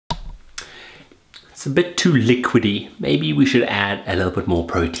It's a bit too liquidy. Maybe we should add a little bit more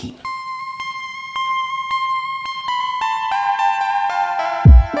protein.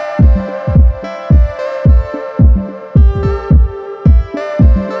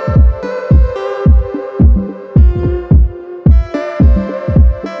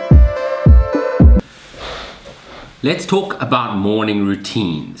 Let's talk about morning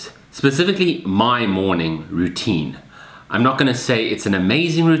routines, specifically my morning routine. I'm not going to say it's an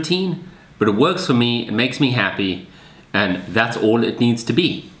amazing routine, but it works for me, it makes me happy, and that's all it needs to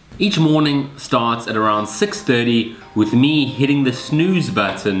be. Each morning starts at around 6:30 with me hitting the snooze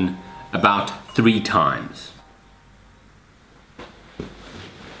button about 3 times.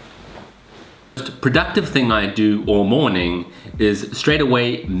 The most productive thing I do all morning is straight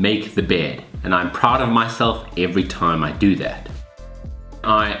away make the bed, and I'm proud of myself every time I do that.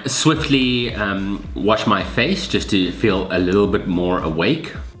 I swiftly wash my face just to feel a little bit more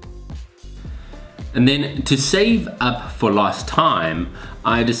awake. And then to save up for lost time,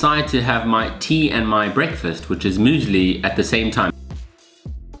 I decide to have my tea and my breakfast, which is muesli, at the same time.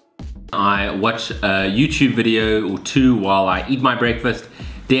 I watch a YouTube video or 2 while I eat my breakfast,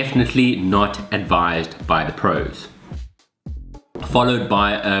 definitely not advised by the pros. Followed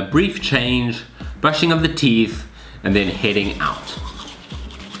by a brief change, brushing of the teeth, and then heading out.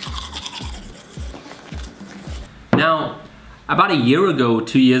 Now, about a year ago,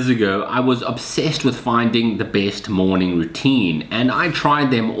 2 years ago, I was obsessed with finding the best morning routine, and I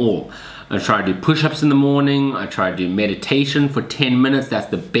tried them all. I tried to do push-ups in the morning, I tried to do meditation for 10 minutes, that's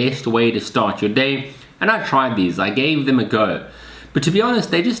the best way to start your day, and I tried these, I gave them a go. But to be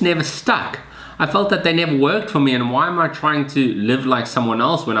honest, they just never stuck. I felt that they never worked for me, and why am I trying to live like someone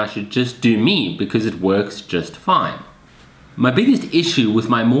else when I should just do me, because it works just fine. My biggest issue with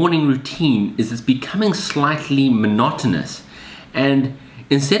my morning routine is it's becoming slightly monotonous, and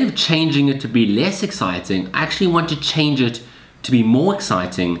instead of changing it to be less exciting, I actually want to change it to be more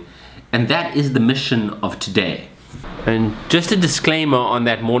exciting, and that is the mission of today. And just a disclaimer on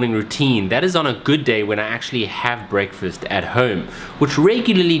that morning routine, that is on a good day when I actually have breakfast at home, which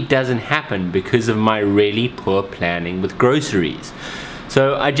regularly doesn't happen because of my really poor planning with groceries.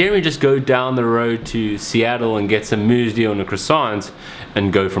 So I generally just go down the road to Seattle and get some muesli and a croissant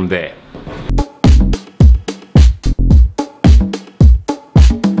and go from there.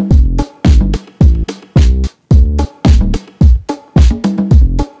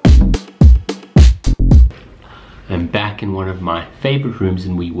 I'm back in one of my favorite rooms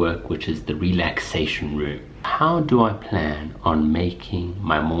in WeWork, which is the relaxation room. How do I plan on making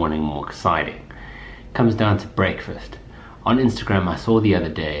my morning more exciting? It comes down to breakfast. On Instagram, I saw the other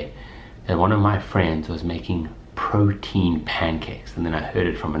day that one of my friends was making protein pancakes, and then I heard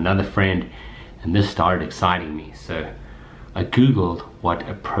it from another friend, and this started exciting me. So I Googled what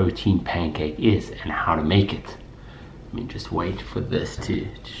a protein pancake is and how to make it. I mean, just wait for this to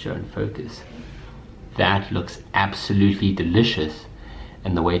show in focus. That looks absolutely delicious,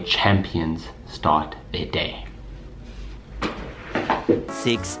 and the way champions start their day.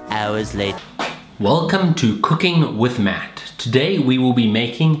 6 hours later. Welcome to Cooking with Matt. Today we will be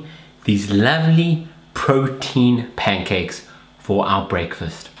making these lovely protein pancakes for our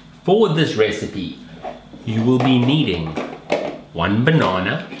breakfast. For this recipe, you will be needing 1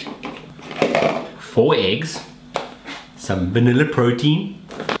 banana, 4 eggs, some vanilla protein,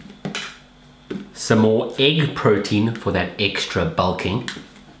 some more egg protein for that extra bulking,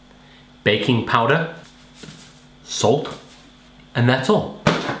 baking powder, salt, and that's all.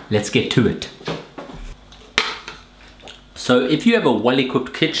 Let's get to it. So if you have a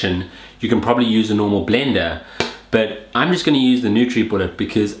well-equipped kitchen, you can probably use a normal blender, but I'm just going to use the NutriBullet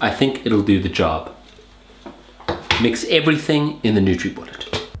because I think it'll do the job. Mix everything in the NutriBullet.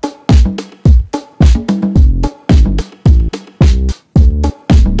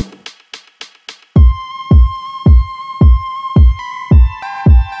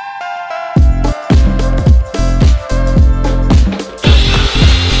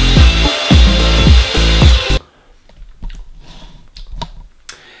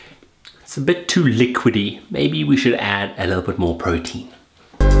 It's a bit too liquidy. Maybe we should add a little bit more protein.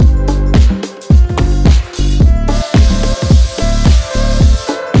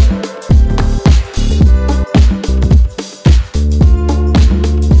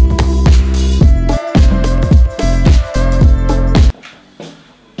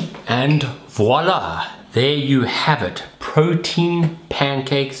 And voila, there you have it. Protein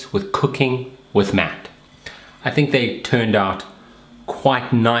pancakes with Cooking with Matt. I think they turned out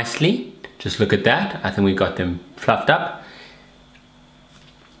quite nicely. Just look at that. I think we got them fluffed up.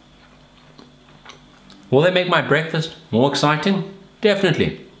 Will they make my breakfast more exciting?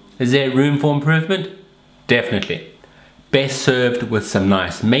 Definitely. Is there room for improvement? Definitely. Best served with some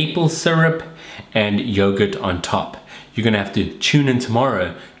nice maple syrup and yogurt on top. You're gonna have to tune in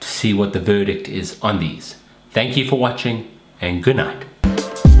tomorrow to see what the verdict is on these. Thank you for watching and good night.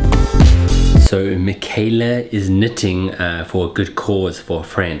 So Michaela is knitting for a good cause for a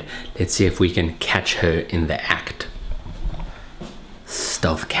friend. Let's see if we can catch her in the act.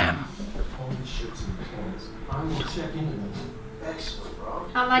 Stealth cam.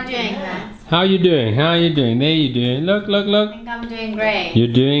 How am I doing, Matt? How are you doing? How are you doing? There you doing. Look, look, look. I think I'm doing great. You're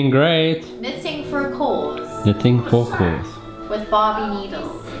doing great. Knitting for a cause. Knitting for a cause. With Barbie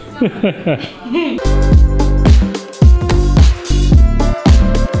needles.